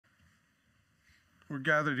We're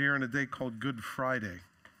gathered here on a day called Good Friday,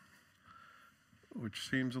 which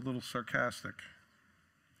seems a little sarcastic,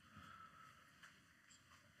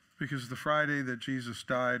 because the Friday that Jesus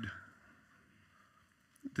died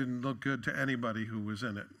didn't look good to anybody who was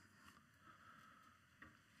in it.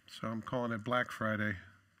 So I'm calling it Black Friday.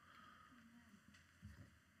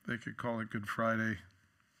 They could call it Good Friday,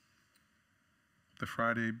 the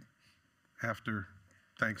Friday after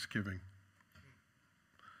Thanksgiving.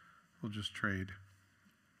 We'll just trade.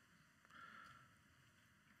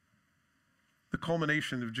 The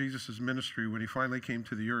culmination of Jesus' ministry when he finally came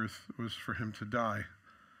to the earth was for him to die.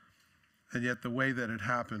 And yet the way that it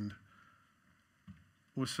happened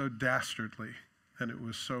was so dastardly and it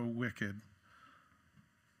was so wicked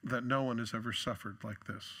that no one has ever suffered like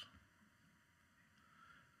this.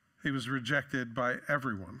 He was rejected by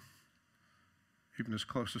everyone, even his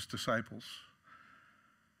closest disciples.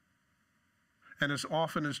 And as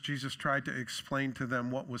often as Jesus tried to explain to them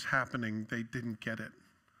what was happening, they didn't get it.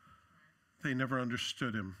 They never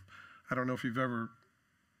understood him. I don't know if you've ever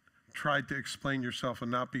tried to explain yourself and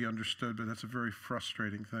not be understood, but that's a very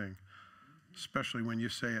frustrating thing, especially when you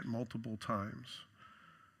say it multiple times.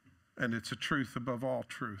 And it's a truth above all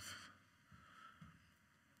truth.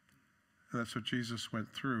 And that's what Jesus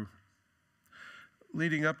went through.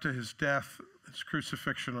 Leading up to his death, his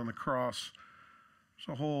crucifixion on the cross,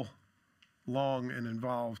 there's a whole long and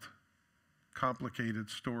involved, complicated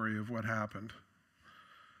story of what happened.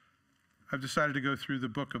 I've decided to go through the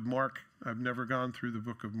book of Mark. I've never gone through the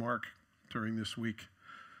book of Mark during this week.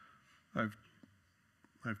 I've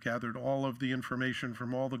gathered all of the information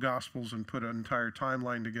from all the Gospels and put an entire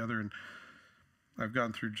timeline together. And I've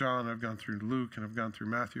gone through John, I've gone through Luke, and I've gone through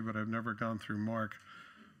Matthew, but I've never gone through Mark.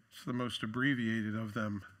 It's the most abbreviated of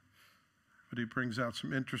them. But he brings out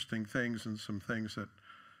some interesting things and some things that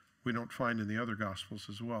we don't find in the other Gospels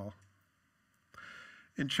as well.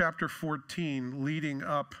 In chapter 14, leading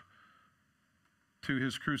up to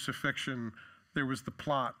his crucifixion, there was the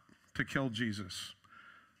plot to kill Jesus.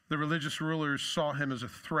 The religious rulers saw him as a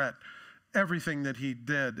threat. Everything that he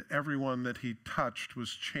did, everyone that he touched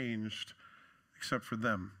was changed except for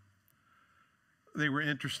them. They were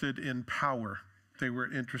interested in power. They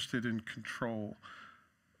were interested in control.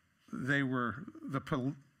 They were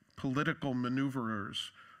the political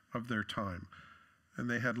maneuverers of their time. And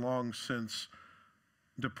they had long since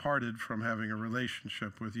departed from having a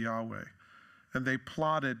relationship with Yahweh. And they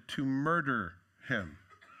plotted to murder him.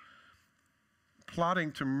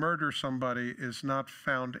 Plotting to murder somebody is not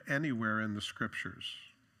found anywhere in the scriptures.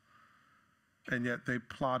 And yet they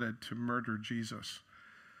plotted to murder Jesus.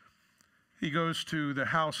 He goes to the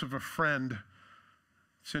house of a friend.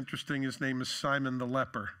 It's interesting, his name is Simon the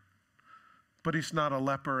leper. But he's not a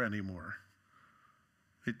leper anymore.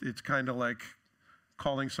 It's kind of like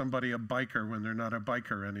calling somebody a biker when they're not a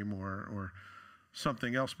biker anymore, or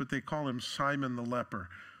something else, but they call him Simon the leper.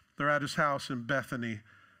 They're at his house in Bethany,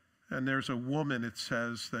 and there's a woman, it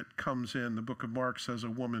says, that comes in. The book of Mark says a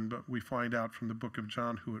woman, but we find out from the book of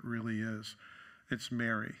John who it really is. It's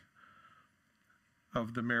Mary,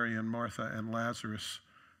 of the Mary and Martha and Lazarus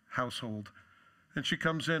household. And she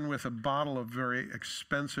comes in with a bottle of very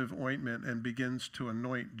expensive ointment and begins to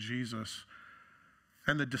anoint Jesus.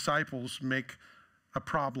 And the disciples make a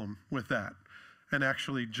problem with that. And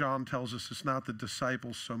actually, John tells us it's not the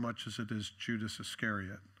disciples so much as it is Judas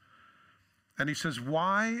Iscariot. And he says,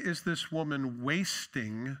 why is this woman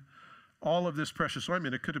wasting all of this precious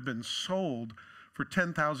ointment? It could have been sold for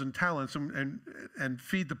 10,000 talents and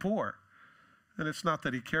feed the poor. And it's not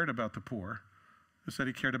that he cared about the poor. It's that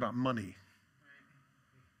he cared about money.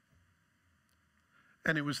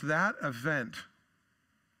 And it was that event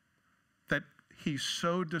that he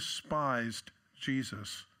so despised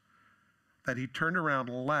Jesus that he turned around,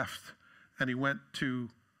 left, and he went to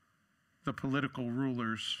the political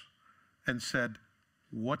rulers and said,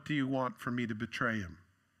 what do you want for me to betray him?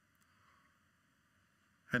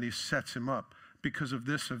 And he sets him up. Because of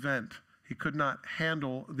this event, he could not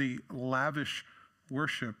handle the lavish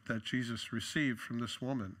worship that Jesus received from this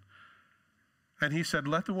woman. And he said,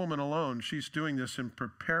 let the woman alone. She's doing this in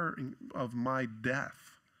preparing of my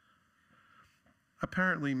death.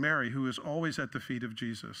 Apparently, Mary, who is always at the feet of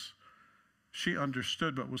Jesus, she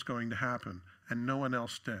understood what was going to happen, and no one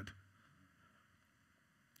else did.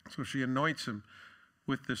 So she anoints him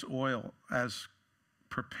with this oil as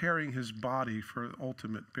preparing his body for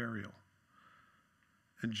ultimate burial.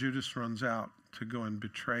 And Judas runs out to go and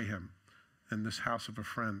betray him in this house of a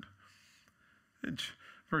friend. In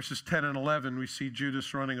verses 10 and 11, we see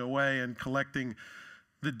Judas running away and collecting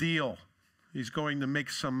the deal. He's going to make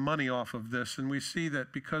some money off of this. And we see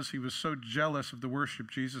that because he was so jealous of the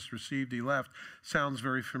worship Jesus received, he left. Sounds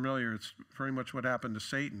very familiar. It's very much what happened to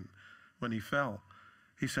Satan when he fell.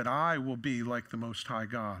 He said, I will be like the Most High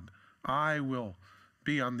God. I will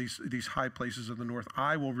be on these high places of the north.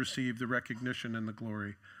 I will receive the recognition and the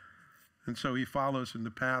glory. And so he follows in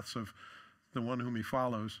the paths of the one whom he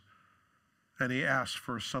follows. And he asks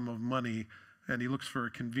for a sum of money, and he looks for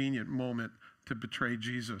a convenient moment to betray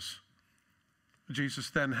Jesus. Jesus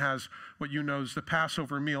then has what you know is the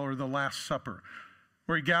Passover meal, or the Last Supper,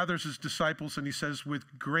 where he gathers his disciples and he says, with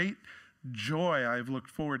great joy I have looked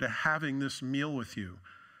forward to having this meal with you.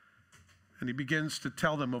 And he begins to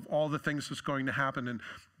tell them of all the things that's going to happen. And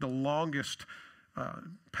the longest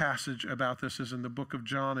passage about this is in the book of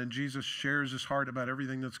John, and Jesus shares his heart about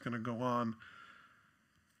everything that's going to go on.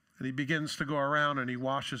 And he begins to go around and he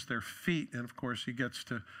washes their feet. And of course he gets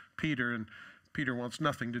to Peter, and Peter wants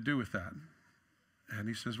nothing to do with that. And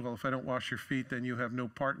he says, well, if I don't wash your feet, then you have no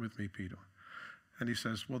part with me, Peter. And he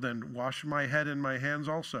says, well, then wash my head and my hands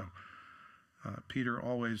also. Peter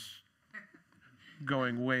always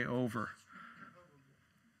going way over.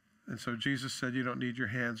 And so Jesus said, you don't need your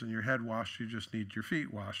hands and your head washed, you just need your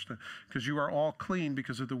feet washed. Because you are all clean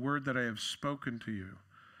because of the word that I have spoken to you.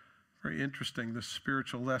 Very interesting, the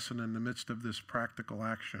spiritual lesson in the midst of this practical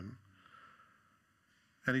action.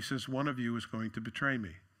 And he says, one of you is going to betray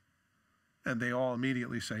me. And they all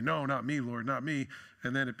immediately say, no, not me, Lord, not me.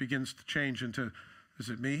 And then it begins to change into, is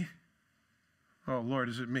it me? Oh, Lord,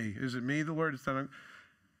 is it me? Is it me, the Lord?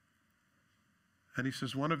 And he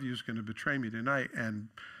says, one of you is going to betray me tonight. And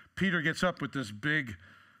Peter gets up with this big,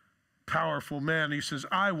 powerful man. He says,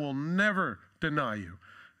 I will never deny you.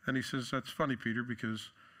 And he says, that's funny, Peter, because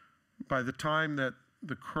by the time that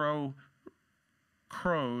the crow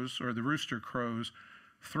crows, or the rooster crows,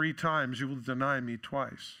 3 times you will deny me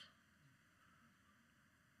twice.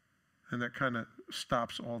 And that kind of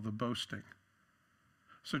stops all the boasting.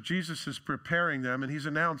 So Jesus is preparing them, and he's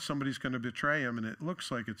announced somebody's going to betray him, and it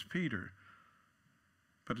looks like it's Peter.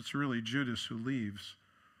 But it's really Judas who leaves.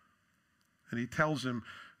 And he tells him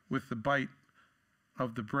with the bite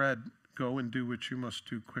of the bread, go and do what you must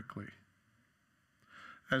do quickly.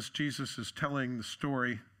 As Jesus is telling the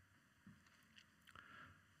story,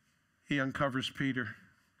 he uncovers Peter.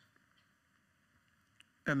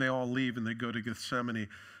 And they all leave and they go to Gethsemane.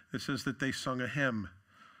 It says that they sung a hymn.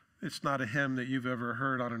 It's not a hymn that you've ever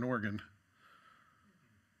heard on an organ.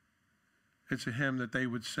 It's a hymn that they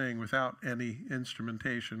would sing without any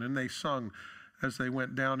instrumentation. And they sung as they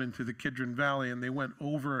went down into the Kidron Valley, and they went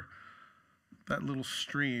over that little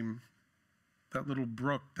stream, that little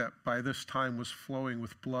brook that by this time was flowing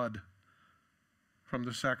with blood from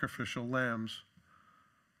the sacrificial lambs.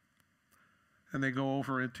 And they go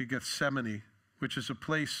over into Gethsemane, which is a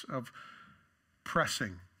place of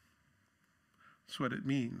pressing. That's what it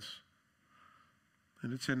means.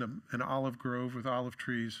 And it's in an olive grove with olive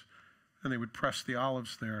trees, and they would press the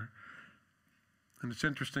olives there. And it's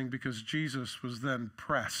interesting because Jesus was then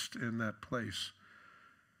pressed in that place.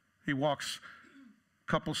 He walks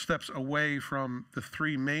a couple steps away from the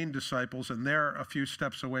 3 main disciples, and they're a few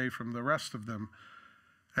steps away from the rest of them.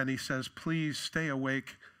 And he says, please stay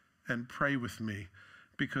awake and pray with me,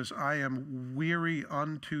 because I am weary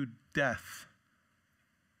unto death.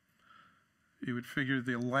 You would figure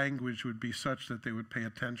the language would be such that they would pay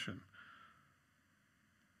attention.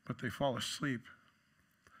 But they fall asleep.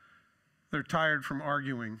 They're tired from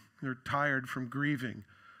arguing. They're tired from grieving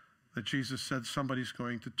that Jesus said, somebody's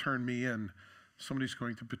going to turn me in. Somebody's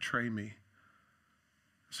going to betray me.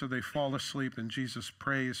 So they fall asleep, and Jesus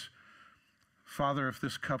prays, Father, if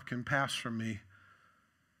this cup can pass from me,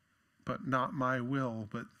 but not my will,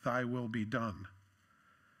 but thy will be done.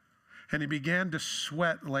 And he began to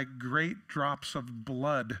sweat like great drops of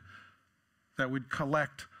blood that would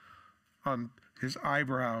collect on his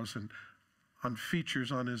eyebrows and on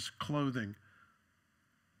features on his clothing.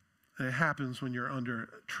 And it happens when you're under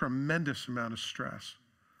a tremendous amount of stress.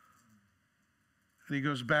 And he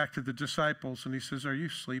goes back to the disciples and he says, are you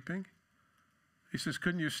sleeping? He says,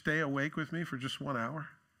 couldn't you stay awake with me for just 1 hour?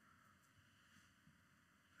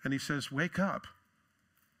 And he says, wake up,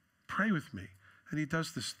 pray with me. And he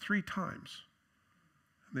does this 3 times.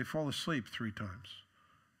 And they fall asleep 3 times.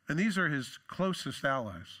 And these are his closest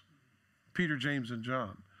allies, Peter, James, and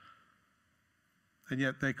John. And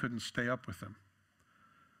yet they couldn't stay up with him.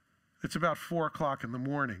 It's about 4 o'clock in the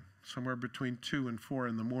morning, somewhere between 2 and 4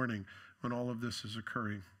 in the morning, when all of this is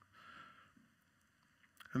occurring.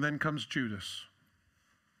 And then comes Judas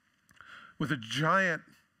with a giant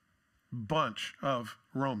bunch of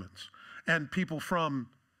Romans and people from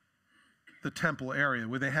the temple area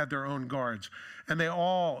where they had their own guards. And they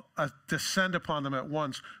all descend upon them at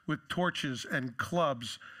once with torches and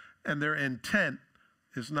clubs, and their intent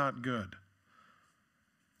is not good.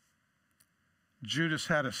 Judas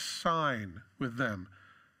had a sign with them.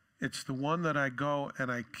 It's the one that I go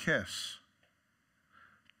and I kiss.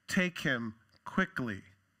 Take him quickly.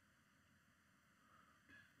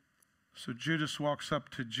 So Judas walks up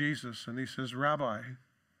to Jesus and he says, Rabbi.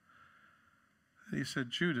 And he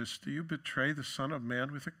said, Judas, do you betray the Son of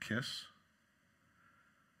Man with a kiss?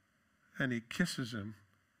 And he kisses him.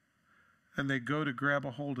 And they go to grab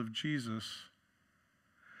a hold of Jesus.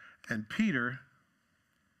 And Peter,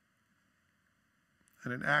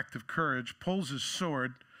 in an act of courage, pulls his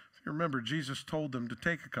sword. If you remember, Jesus told them to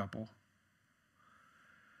take a couple.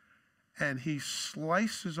 And he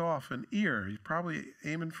slices off an ear. He's probably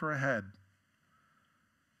aiming for a head.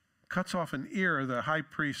 Cuts off an ear of the high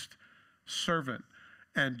priest servant.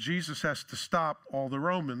 And Jesus has to stop all the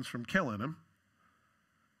Romans from killing him.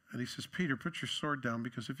 And he says, Peter, put your sword down,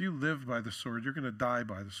 because if you live by the sword, you're going to die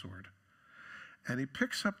by the sword. And he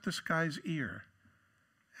picks up this guy's ear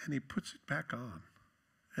and he puts it back on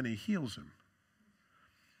and he heals him.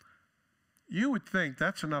 You would think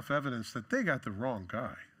that's enough evidence that they got the wrong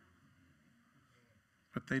guy.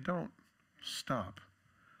 But they don't stop.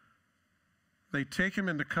 They take him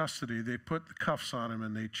into custody, they put the cuffs on him,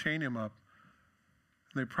 and they chain him up.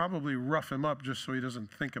 They probably rough him up just so he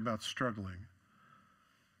doesn't think about struggling.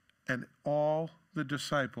 And all the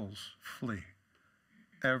disciples flee.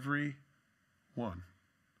 Every one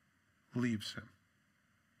leaves him.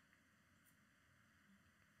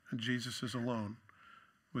 And Jesus is alone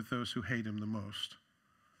with those who hate him the most.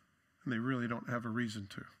 And they really don't have a reason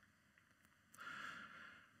to.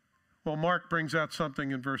 Well, Mark brings out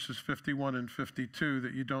something in verses 51 and 52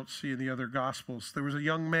 that you don't see in the other Gospels. There was a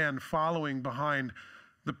young man following behind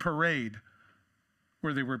the parade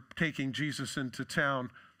where they were taking Jesus into town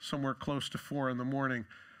somewhere close to 4 a.m.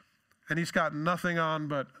 And he's got nothing on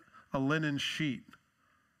but a linen sheet.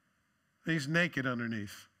 He's naked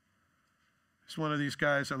underneath. He's one of these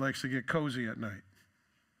guys that likes to get cozy at night,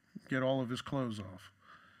 get all of his clothes off.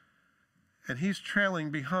 And he's trailing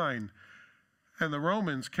behind. And the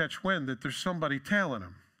Romans catch wind that there's somebody tailing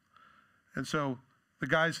him. And so the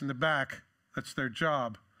guys in the back, that's their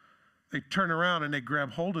job, they turn around and they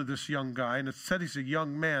grab hold of this young guy. And it said he's a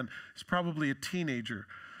young man. He's probably a teenager.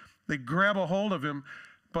 They grab a hold of him,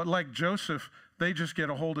 but like Joseph, they just get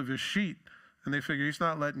a hold of his sheet. And they figure he's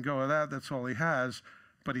not letting go of that. That's all he has.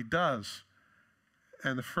 But he does.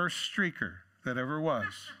 And the first streaker that ever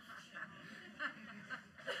was,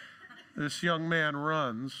 this young man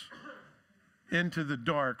runs into the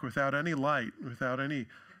dark without any light, without any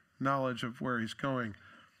knowledge of where he's going.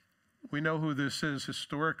 We know who this is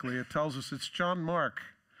historically. It tells us it's John Mark.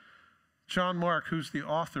 John Mark, who's the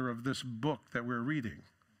author of this book that we're reading.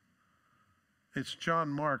 It's John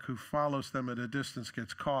Mark who follows them at a distance,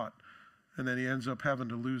 gets caught, and then he ends up having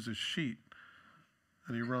to lose his sheet,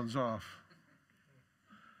 and he runs off.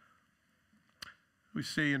 We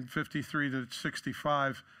see in 53 to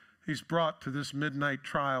 65, he's brought to this midnight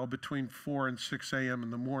trial between 4 and 6 a.m.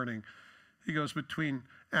 in the morning. He goes between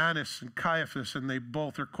Annas and Caiaphas, and they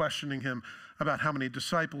both are questioning him about how many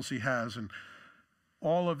disciples he has and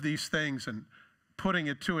all of these things and putting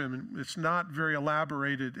it to him. And it's not very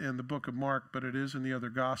elaborated in the book of Mark, but it is in the other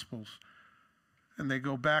Gospels. And they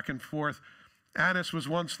go back and forth. Annas was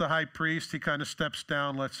once the high priest. He kind of steps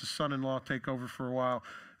down, lets his son-in-law take over for a while,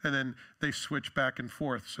 and then they switch back and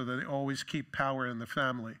forth so that they always keep power in the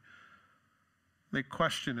family. They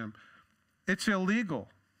question him. It's illegal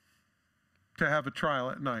to have a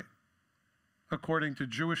trial at night, according to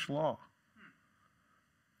Jewish law.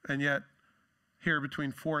 And yet, here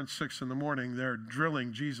between 4 and 6 in the morning, they're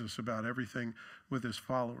drilling Jesus about everything with his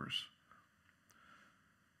followers.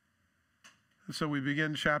 And so we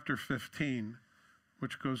begin chapter 15,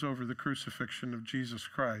 which goes over the crucifixion of Jesus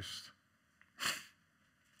Christ.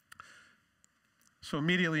 So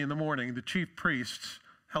immediately in the morning, the chief priests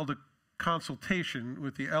held a consultation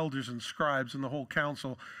with the elders and scribes and the whole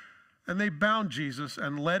council, and they bound Jesus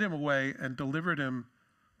and led him away and delivered him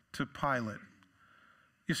to Pilate.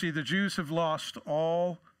 You see, the Jews have lost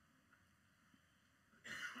all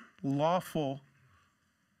lawful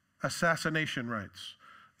assassination rights.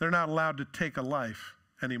 They're not allowed to take a life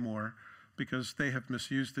anymore because they have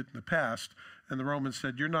misused it in the past. And the Romans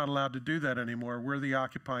said, you're not allowed to do that anymore. We're the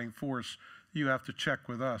occupying force. You have to check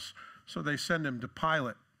with us. So they send him to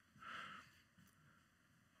Pilate.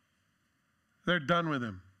 They're done with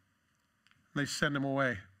him. They send him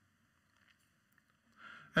away.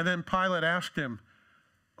 And then Pilate asked him,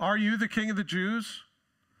 are you the king of the Jews?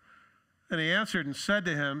 And he answered and said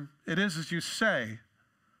to him, "It is as you say."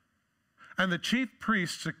 And the chief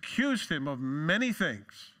priests accused him of many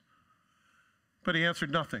things, but he answered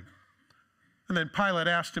nothing. And then Pilate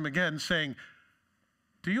asked him again, saying,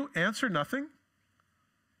 "Do you answer nothing?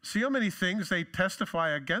 See how many things they testify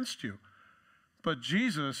against you." But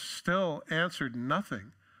Jesus still answered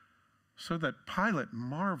nothing, so that Pilate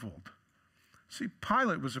marveled. See,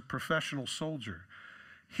 Pilate was a professional soldier.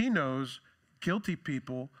 He knows guilty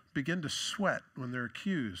people begin to sweat when they're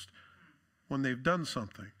accused, when they've done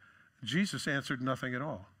something. Jesus answered nothing at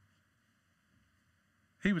all.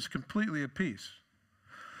 He was completely at peace.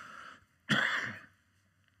 And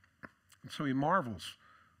so he marvels.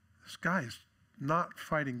 This guy is not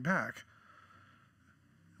fighting back.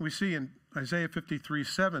 We see in Isaiah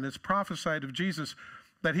 53:7, it's prophesied of Jesus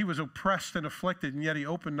that he was oppressed and afflicted, and yet he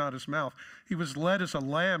opened not his mouth. He was led as a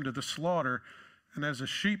lamb to the slaughter, and as a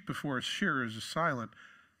sheep before his shearers is silent,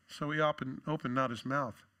 so he opened not his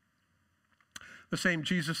mouth. The same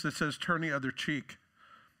Jesus that says, "Turn the other cheek,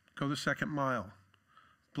 go the second mile,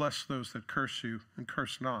 bless those that curse you and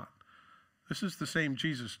curse not." This is the same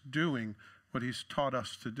Jesus doing what he's taught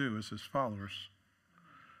us to do as his followers.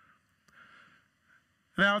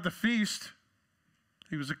 Now at the feast,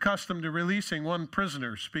 he was accustomed to releasing one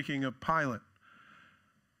prisoner, speaking of Pilate,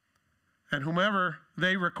 and whomever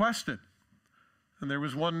they requested. And there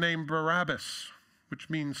was one named Barabbas, which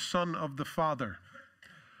means son of the Father,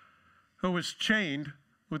 who was chained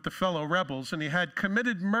with the fellow rebels, and he had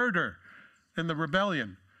committed murder in the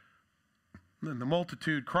rebellion. And the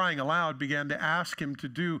multitude, crying aloud, began to ask him to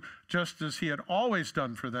do just as he had always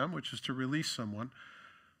done for them, which is to release someone.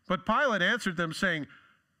 But Pilate answered them, saying,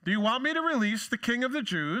 "Do you want me to release the King of the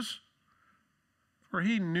Jews?" For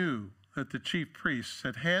he knew that the chief priests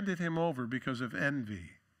had handed him over because of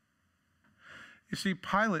envy. You see,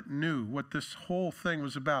 Pilate knew what this whole thing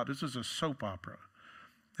was about. This is a soap opera.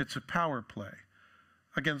 It's a power play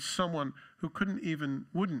against someone who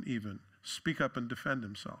wouldn't even speak up and defend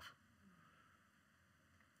himself.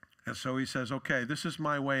 And so he says, okay, this is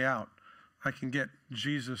my way out. I can get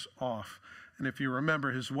Jesus off. And if you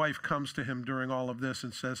remember, his wife comes to him during all of this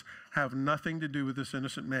and says, "Have nothing to do with this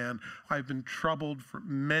innocent man. I've been troubled for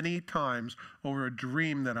many times over a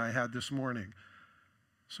dream that I had this morning."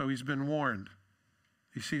 So he's been warned.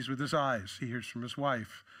 He sees with his eyes. He hears from his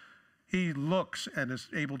wife. He looks and is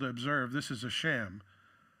able to observe this is a sham.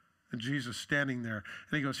 And Jesus standing there.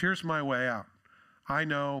 And he goes, "Here's my way out. I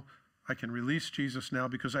know I can release Jesus now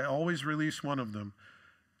because I always release one of them.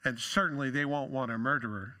 And certainly they won't want a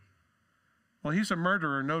murderer." Well, he's a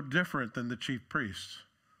murderer no different than the chief priests.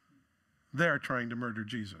 They're trying to murder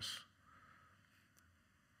Jesus.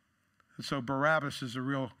 And so Barabbas is a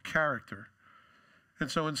real character.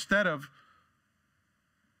 And so instead of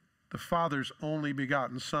the Father's only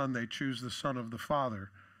begotten Son, they choose the Son of the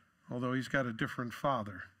Father, although he's got a different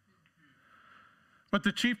father. But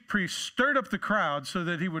the chief priest stirred up the crowd so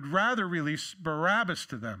that he would rather release Barabbas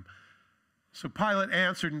to them. So Pilate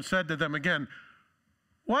answered and said to them again,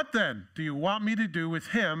 "What then do you want me to do with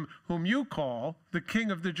him whom you call the King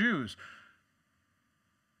of the Jews?"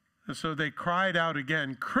 And so they cried out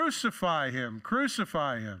again, "Crucify him,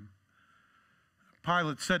 crucify him."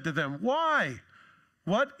 Pilate said to them, "Why?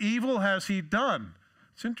 What evil has he done?"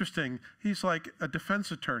 It's interesting. He's like a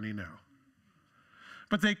defense attorney now.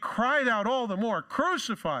 But they cried out all the more,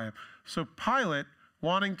 "Crucify him." So Pilate,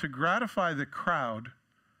 wanting to gratify the crowd,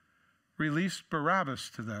 released Barabbas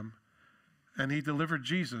to them, and he delivered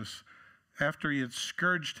Jesus after he had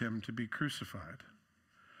scourged him to be crucified.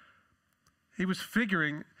 He was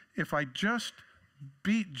figuring, if I just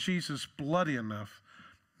beat Jesus bloody enough,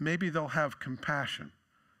 maybe they'll have compassion.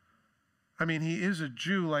 I mean, he is a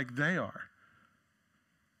Jew like they are.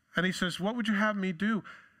 And he says, "What would you have me do?"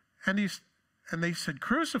 And they said,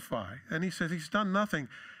 "Crucify." And he said, "He's done nothing."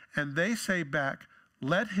 And they say back,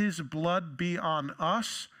 "Let his blood be on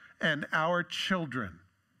us and our children."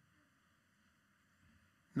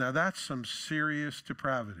 Now that's some serious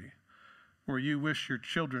depravity, where you wish your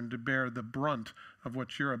children to bear the brunt of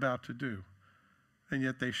what you're about to do. And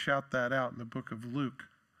yet they shout that out in the book of Luke.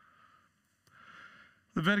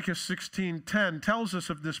 Leviticus 16:10 tells us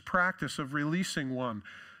of this practice of releasing one.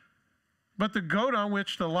 "But the goat on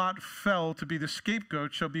which the lot fell to be the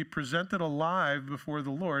scapegoat shall be presented alive before the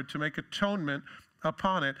Lord to make atonement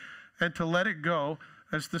upon it and to let it go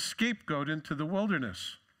as the scapegoat into the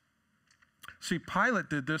wilderness." See, Pilate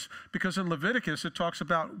did this because in Leviticus it talks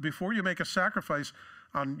about before you make a sacrifice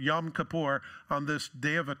on Yom Kippur, on this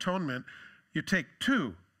Day of Atonement, you take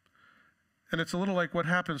two. And it's a little like what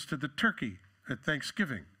happens to the turkey at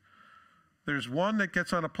Thanksgiving. There's one that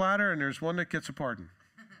gets on a platter and there's one that gets a pardon.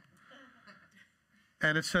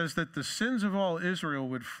 And it says that the sins of all Israel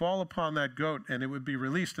would fall upon that goat and it would be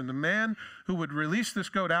released. And the man who would release this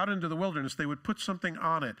goat out into the wilderness, they would put something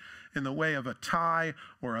on it in the way of a tie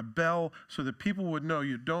or a bell so that people would know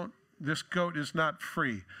this goat is not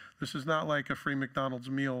free. This is not like a free McDonald's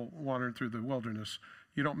meal wandering through the wilderness.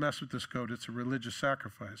 You don't mess with this goat. It's a religious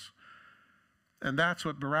sacrifice. And that's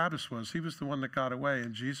what Barabbas was. He was the one that got away,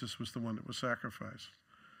 and Jesus was the one that was sacrificed.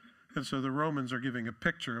 And so the Romans are giving a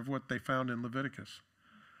picture of what they found in Leviticus.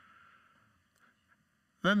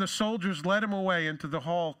 Then the soldiers led him away into the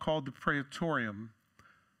hall called the Praetorium.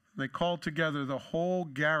 They called together the whole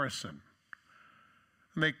garrison.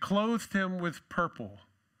 And they clothed him with purple.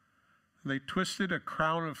 And they twisted a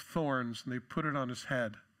crown of thorns and they put it on his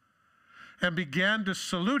head. And began to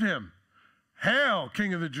salute him. "Hail,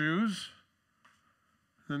 King of the Jews!"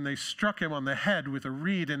 Then they struck him on the head with a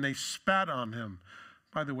reed and they spat on him,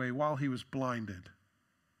 by the way, while he was blinded.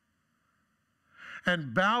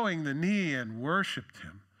 And bowing the knee and worshipped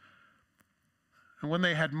him. And when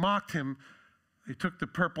they had mocked him, they took the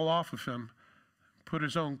purple off of him, put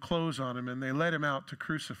his own clothes on him, and they led him out to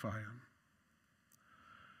crucify him.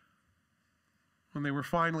 When they were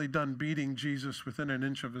finally done beating Jesus within an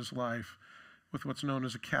inch of his life with what's known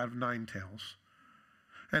as a cat of nine tails,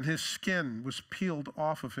 and his skin was peeled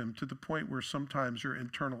off of him to the point where sometimes your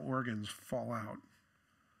internal organs fall out,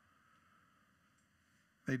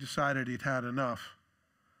 they decided he'd had enough,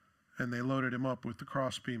 and they loaded him up with the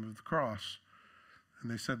crossbeam of the cross,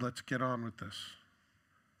 and they said, "Let's get on with this."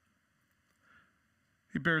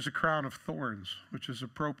 He bears a crown of thorns, which is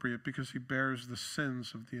appropriate because he bears the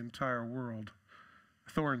sins of the entire world,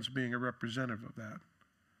 thorns being a representative of that.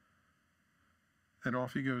 And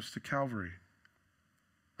off he goes to Calvary.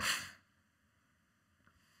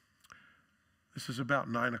 This is about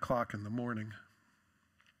 9 o'clock in the morning.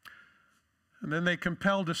 And then they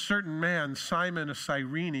compelled a certain man, Simon, a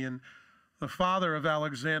Cyrenian, the father of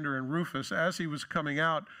Alexander and Rufus, as he was coming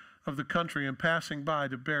out of the country and passing by,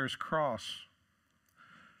 to bear his cross.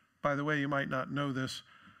 By the way, you might not know this,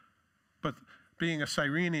 but being a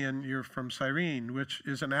Cyrenian, you're from Cyrene, which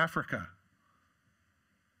is in Africa.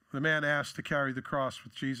 The man asked to carry the cross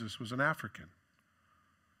with Jesus was an African.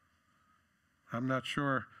 I'm not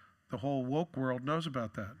sure the whole woke world knows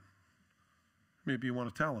about that. Maybe you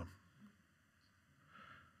want to tell them.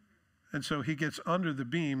 And so he gets under the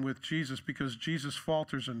beam with Jesus because Jesus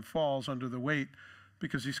falters and falls under the weight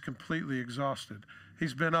because he's completely exhausted.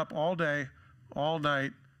 He's been up all day, all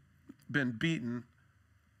night, been beaten,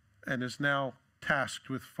 and is now tasked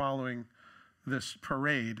with following this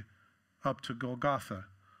parade up to Golgotha.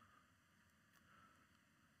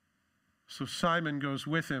 So Simon goes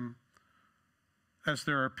with him as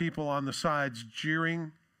there are people on the sides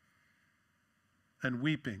jeering and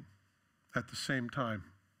weeping at the same time.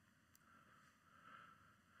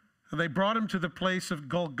 And they brought him to the place of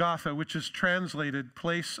Golgotha, which is translated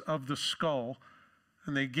place of the skull,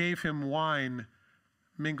 and they gave him wine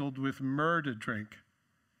mingled with myrrh to drink,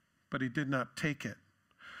 but he did not take it.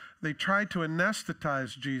 They tried to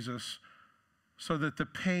anesthetize Jesus so that the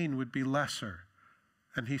pain would be lesser,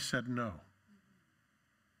 and he said no.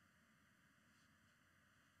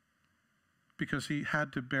 Because he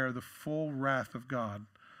had to bear the full wrath of God,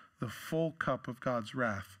 the full cup of God's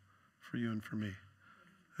wrath for you and for me.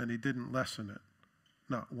 And he didn't lessen it,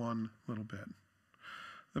 not one little bit.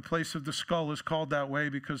 The place of the skull is called that way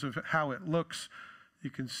because of how it looks. You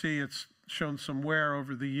can see it's shown some wear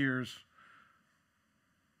over the years.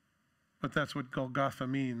 But that's what Golgotha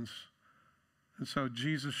means. And so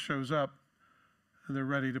Jesus shows up, and they're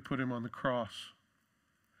ready to put him on the cross.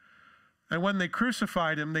 And when they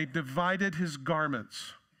crucified him, they divided his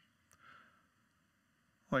garments.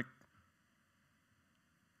 Like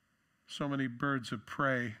so many birds of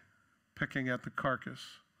prey picking at the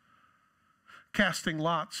carcass, casting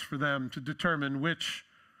lots for them to determine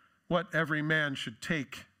what every man should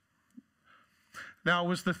take. Now it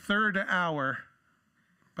was the third hour,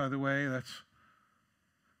 by the way,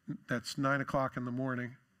 that's 9 o'clock in the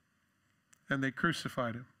morning, and they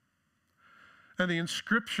crucified him. And the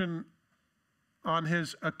inscription on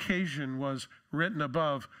his occasion was written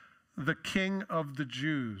above, "The King of the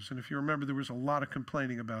Jews." And if you remember, there was a lot of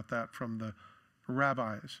complaining about that from the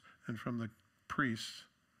rabbis and from the priests.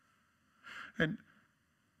 And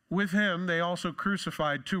with him, they also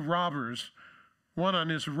crucified two robbers, one on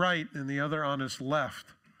his right and the other on his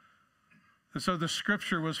left. And so the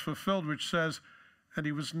scripture was fulfilled, which says, "And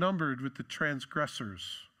he was numbered with the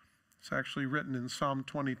transgressors." It's actually written in Psalm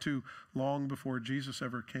 22, long before Jesus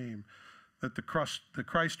ever came, that the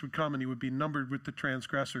Christ would come and he would be numbered with the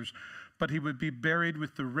transgressors, but he would be buried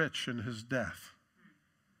with the rich in his death,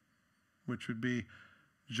 which would be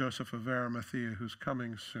Joseph of Arimathea, who's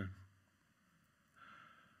coming soon.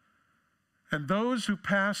 And those who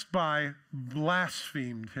passed by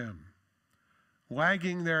blasphemed him,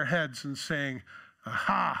 wagging their heads and saying,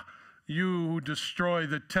 "Aha, you who destroy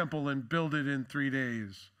the temple and build it in 3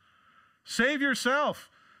 days. Save yourself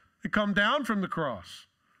and come down from the cross."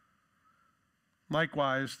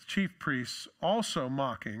 Likewise, the chief priests, also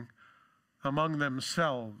mocking among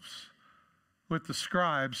themselves with the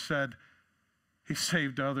scribes, said, "He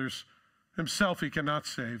saved others. Himself he cannot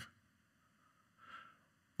save.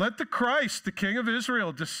 Let the Christ, the King of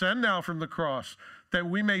Israel, descend now from the cross, that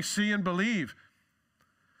we may see and believe."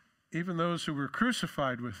 Even those who were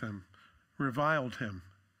crucified with him reviled him.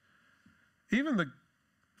 Even the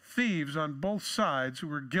thieves on both sides who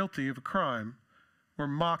were guilty of a crime were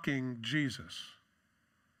mocking Jesus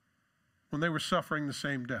when they were suffering the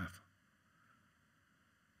same death.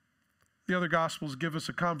 The other Gospels give us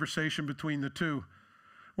a conversation between the two,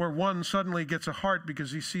 where one suddenly gets a heart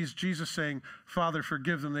because he sees Jesus saying, "Father,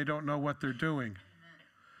 forgive them, they don't know what they're doing."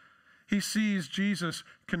 He sees Jesus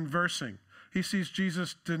conversing. He sees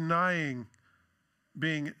Jesus denying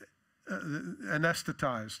being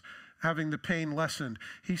anesthetized, having the pain lessened.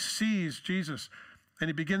 He sees Jesus and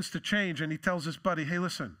he begins to change, and he tells his buddy, "Hey,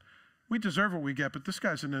 listen, we deserve what we get, but this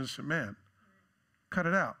guy's an innocent man. Cut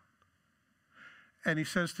it out." And he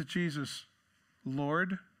says to Jesus,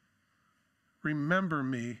 "Lord, remember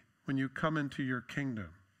me when you come into your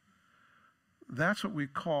kingdom." That's what we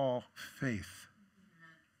call faith.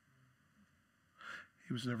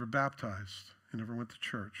 He was never baptized. He never went to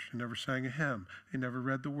church. He never sang a hymn. He never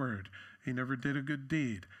read the word. He never did a good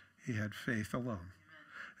deed. He had faith alone.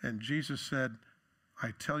 And Jesus said,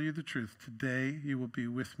 "I tell you the truth, today you will be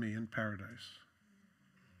with me in paradise."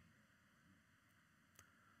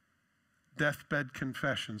 Deathbed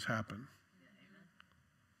confessions happen.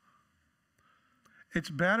 It's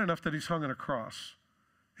bad enough that he's hung on a cross.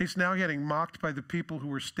 He's now getting mocked by the people who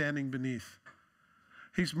were standing beneath.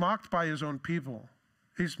 He's mocked by his own people.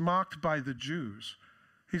 He's mocked by the Jews.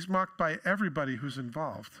 He's mocked by everybody who's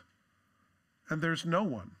involved. And there's no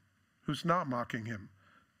one who's not mocking him,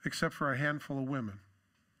 except for a handful of women.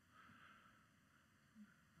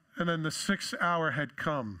 And then the 6th hour had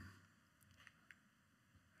come.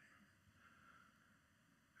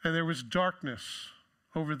 And there was darkness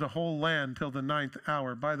over the whole land till the 9th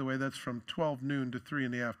hour. By the way, that's from 12 noon to 3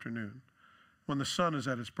 in the afternoon, when the sun is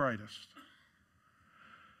at its brightest.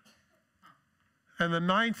 And the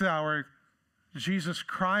 9th hour, Jesus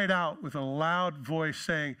cried out with a loud voice,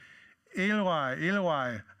 saying, "Eloi,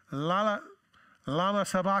 Eloi, lama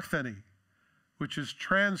sabachthani," which is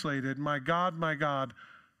translated, my God,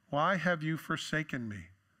 why have you forsaken me?"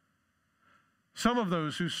 Some of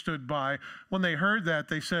those who stood by, when they heard that,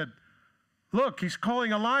 they said, "Look, he's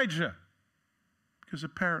calling Elijah," because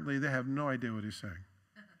apparently they have no idea what he's saying.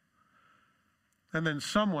 And then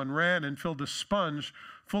someone ran and filled a sponge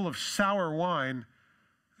full of sour wine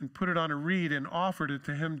and put it on a reed and offered it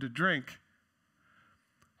to him to drink.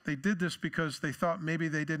 They did this because they thought maybe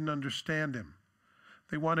they didn't understand him.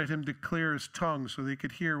 They wanted him to clear his tongue so they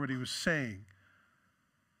could hear what he was saying,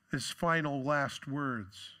 his final last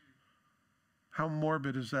words. How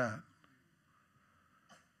morbid is that?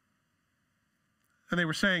 And they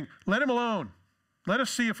were saying, "Let him alone. Let us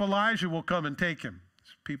see if Elijah will come and take him."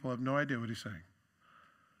 People have no idea what he's saying.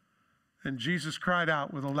 And Jesus cried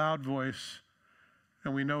out with a loud voice,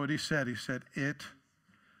 and we know what he said. He said, "It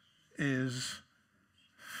is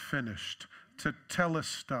finished."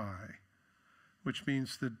 Tetelestai, which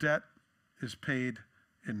means the debt is paid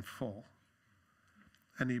in full.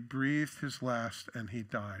 And he breathed his last, and he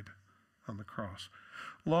died on the cross.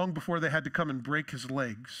 Long before they had to come and break his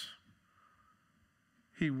legs,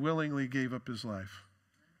 he willingly gave up his life.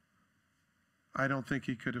 I don't think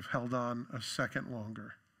he could have held on a second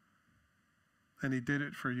longer. And he did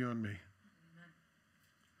it for you and me. Amen.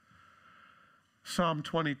 Psalm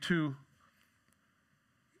 22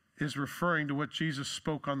 is referring to what Jesus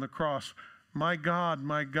spoke on the cross. My God,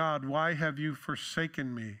 why have you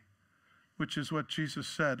forsaken me?" Which is what Jesus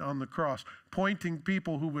said on the cross, pointing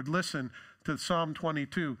people who would listen to Psalm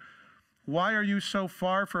 22. "Why are you so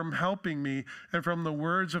far from helping me and from the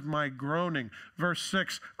words of my groaning?" Verse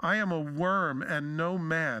 6, "I am a worm and no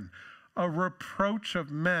man, a reproach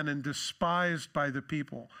of men and despised by the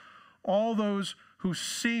people. All those who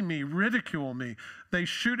see me ridicule me. They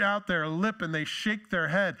shoot out their lip and they shake their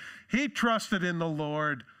head. He trusted in the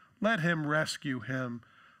Lord. Let him rescue him.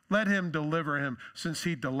 Let him deliver him, since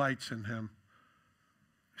he delights in him."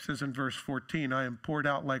 He says in verse 14, "I am poured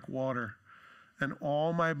out like water, and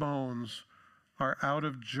all my bones are out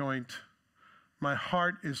of joint. My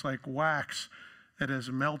heart is like wax, It has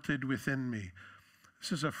melted within me.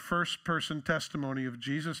 This is a first-person testimony of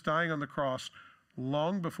Jesus dying on the cross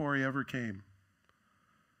long before he ever came.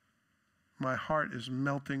 My heart is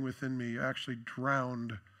melting within me, actually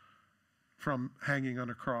drowned from hanging on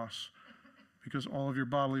a cross, because all of your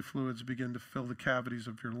bodily fluids begin to fill the cavities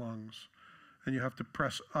of your lungs, and you have to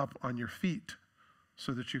press up on your feet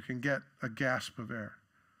so that you can get a gasp of air.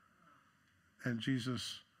 And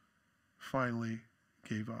Jesus finally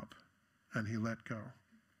gave up, and he let go,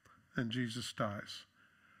 and Jesus dies.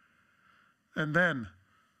 And then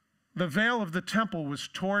the veil of the temple was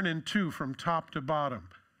torn in two from top to bottom.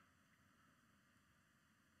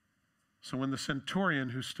 So when the centurion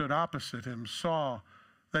who stood opposite him saw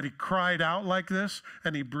that he cried out like this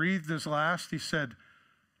and he breathed his last, he said,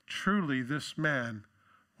 "Truly this man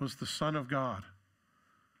was the Son of God."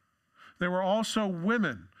 There were also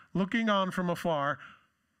women looking on from afar,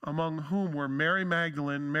 among whom were Mary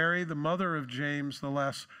Magdalene, Mary the mother of James the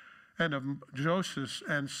Less, and of Joseph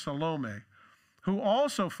and Salome, who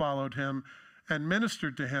also followed him and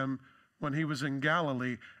ministered to him when he was in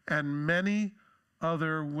Galilee, and many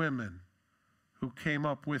other women who came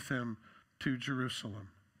up with him to Jerusalem.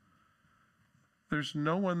 There's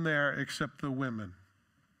no one there except the women,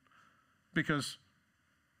 because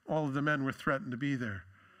all of the men were threatened to be there.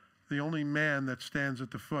 The only man that stands at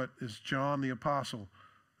the foot is John the Apostle,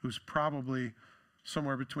 who's probably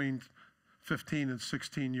somewhere between 15 and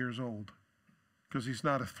 16 years old, because he's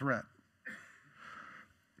not a threat.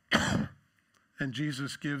 And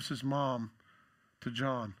Jesus gives his mom to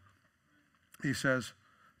John. He says,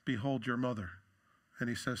 "Behold your mother." And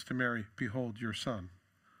he says to Mary, "Behold your son."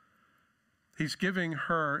 He's giving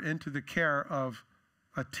her into the care of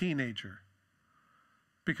a teenager,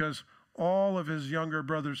 because all of his younger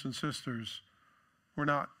brothers and sisters were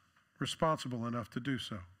not responsible enough to do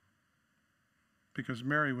so, because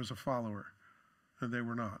Mary was a follower and they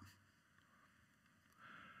were not.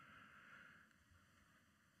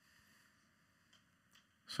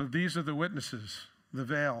 So these are the witnesses: the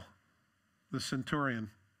veil, the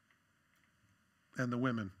centurion, and the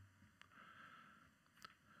women.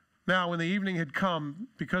 Now, when the evening had come,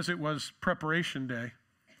 because it was preparation day,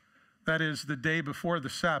 that is, the day before the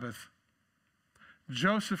Sabbath,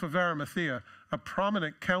 Joseph of Arimathea, a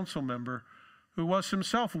prominent council member who was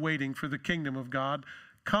himself waiting for the kingdom of God,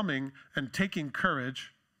 coming and taking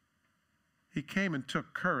courage, he came and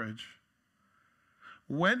took courage,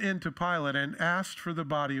 went into Pilate and asked for the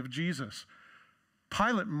body of Jesus.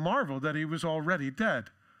 Pilate marveled that he was already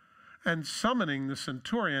dead. And summoning the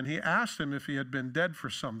centurion, he asked him if he had been dead for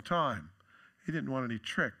some time. He didn't want any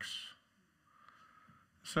tricks.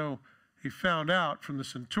 So he found out from the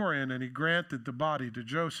centurion, and he granted the body to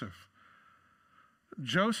Joseph.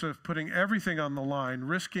 Joseph, putting everything on the line,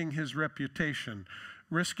 risking his reputation,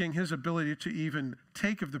 risking his ability to even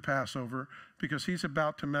take of the Passover, because he's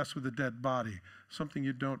about to mess with a dead body, something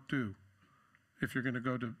you don't do if you're going to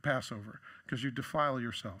go to Passover, because you defile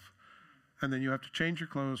yourself. And then you have to change your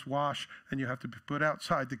clothes, wash, and you have to be put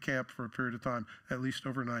outside the camp for a period of time, at least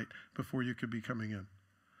overnight, before you could be coming in.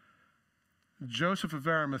 Joseph of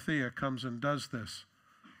Arimathea comes and does this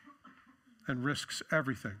and risks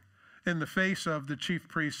everything in the face of the chief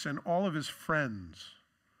priests and all of his friends.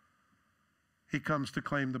 He comes to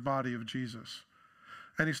claim the body of Jesus.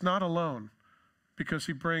 And he's not alone, because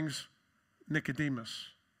he brings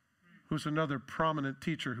Nicodemus, who's another prominent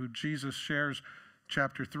teacher who Jesus shares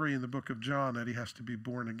chapter 3 in the book of John, that he has to be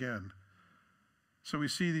born again. So we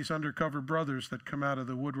see these undercover brothers that come out of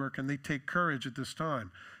the woodwork, and they take courage at this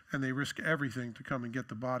time, and they risk everything to come and get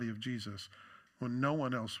the body of Jesus when no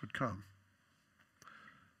one else would come.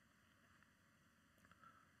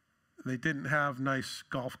 They didn't have nice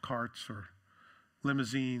golf carts or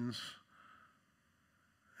limousines,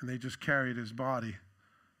 and they just carried his body.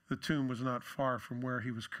 The tomb was not far from where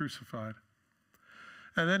he was crucified.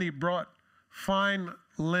 And then he brought fine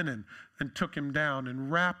linen and took him down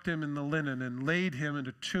and wrapped him in the linen and laid him in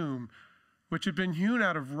a tomb which had been hewn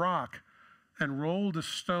out of rock, and rolled a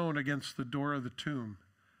stone against the door of the tomb.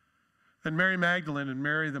 And Mary Magdalene and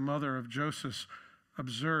Mary the mother of Joseph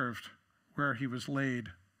observed where he was laid.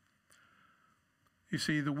 You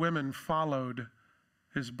see, the women followed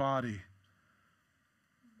his body.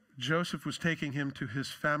 Joseph was taking him to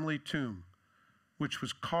his family tomb, which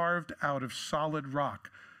was carved out of solid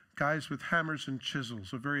rock. Guys with hammers and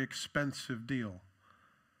chisels, a very expensive deal.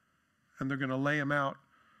 And they're going to lay him out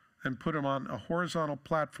and put him on a horizontal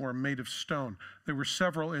platform made of stone. There were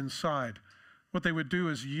several inside. What they would do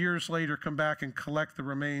is years later come back and collect the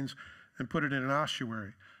remains and put it in an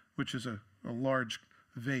ossuary, which is a large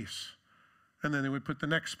vase. And then they would put the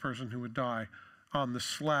next person who would die on the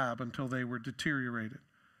slab until they were deteriorated.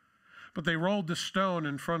 But they rolled the stone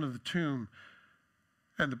in front of the tomb,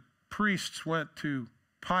 and the priests went to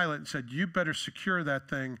Pilate and said, you better secure that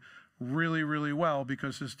thing really, really well,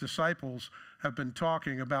 because his disciples have been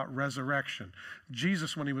talking about resurrection.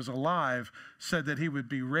 Jesus, when he was alive, said that he would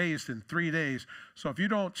be raised in 3 days. So if you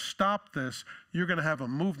don't stop this, you're going to have a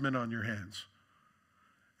movement on your hands.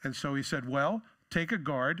 And so he said, well, take a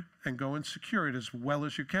guard and go and secure it as well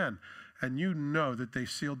as you can. And you know that they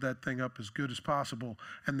sealed that thing up as good as possible,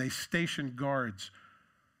 and they stationed guards,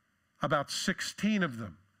 about 16 of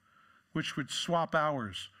them, which would swap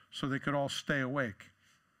hours so they could all stay awake,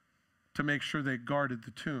 to make sure they guarded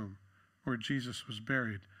the tomb where Jesus was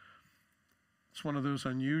buried. It's one of those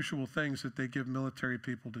unusual things that they give military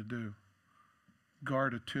people to do,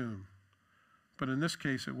 guard a tomb. But in this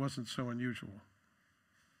case, it wasn't so unusual.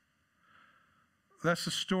 That's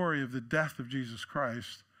the story of the death of Jesus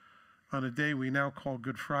Christ on a day we now call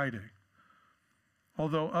Good Friday.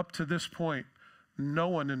 Although up to this point, no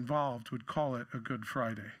one involved would call it a Good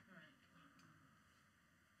Friday.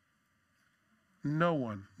 No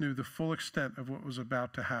one knew the full extent of what was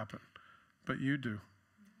about to happen, but you do.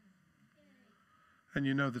 And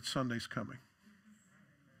you know that Sunday's coming.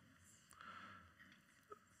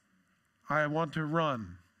 I want to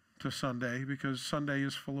run to Sunday because Sunday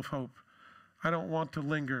is full of hope. I don't want to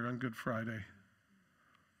linger on Good Friday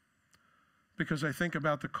because I think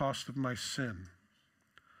about the cost of my sin.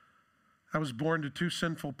 I was born to two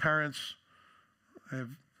sinful parents. I have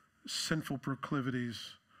sinful proclivities.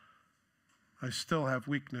 I still have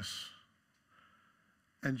weakness.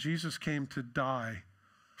 And Jesus came to die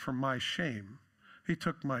for my shame. He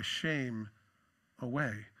took my shame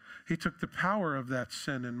away. He took the power of that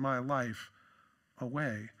sin in my life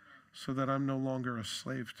away so that I'm no longer a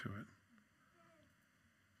slave to it.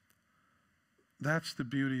 That's the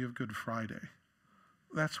beauty of Good Friday.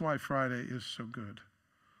 That's why Friday is so good,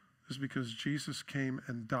 is because Jesus came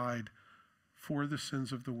and died for the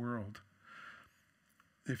sins of the world.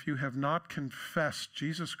 If you have not confessed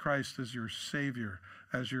Jesus Christ as your Savior,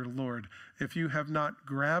 as your Lord, if you have not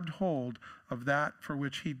grabbed hold of that for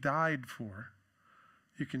which he died for,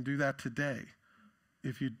 you can do that today.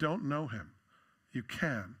 If you don't know him, you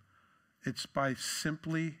can. It's by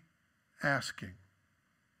simply asking,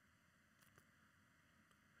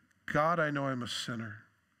 God, I know I'm a sinner,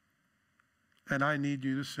 and I need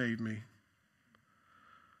you to save me.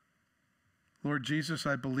 Lord Jesus,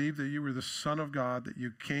 I believe that you were the Son of God, that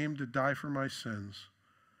you came to die for my sins.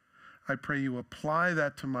 I pray you apply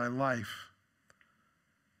that to my life.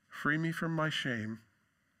 Free me from my shame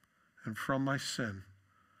and from my sin,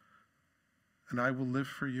 and I will live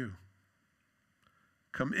for you.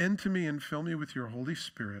 Come into me and fill me with your Holy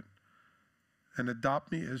Spirit and adopt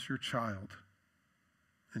me as your child.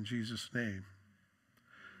 In Jesus' name.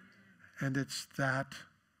 And it's that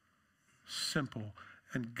simple.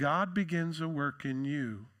 And God begins a work in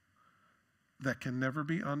you that can never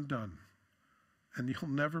be undone. And you'll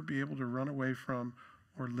never be able to run away from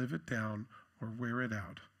or live it down or wear it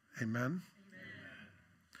out. Amen? Amen.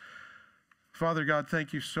 Father God,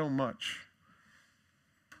 thank you so much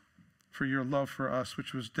for your love for us,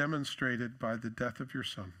 which was demonstrated by the death of your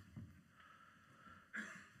Son.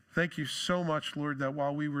 Thank you so much, Lord, that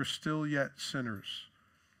while we were still yet sinners,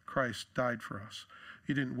 Christ died for us.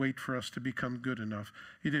 He didn't wait for us to become good enough.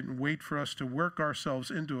 He didn't wait for us to work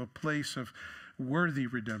ourselves into a place of worthy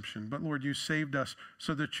redemption. But Lord, you saved us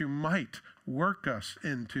so that you might work us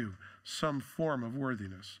into some form of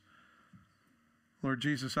worthiness. Lord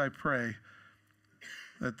Jesus, I pray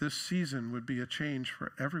that this season would be a change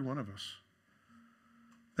for every one of us,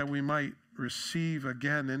 that we might receive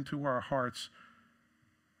again into our hearts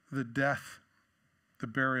the death, the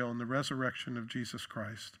burial, and the resurrection of Jesus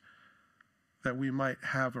Christ, that we might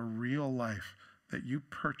have a real life that you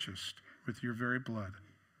purchased with your very blood.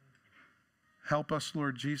 Help us,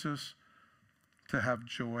 Lord Jesus, to have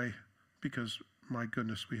joy, because, my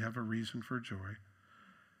goodness, we have a reason for joy.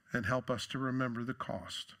 And help us to remember the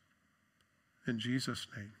cost. In Jesus'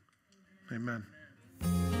 name, amen.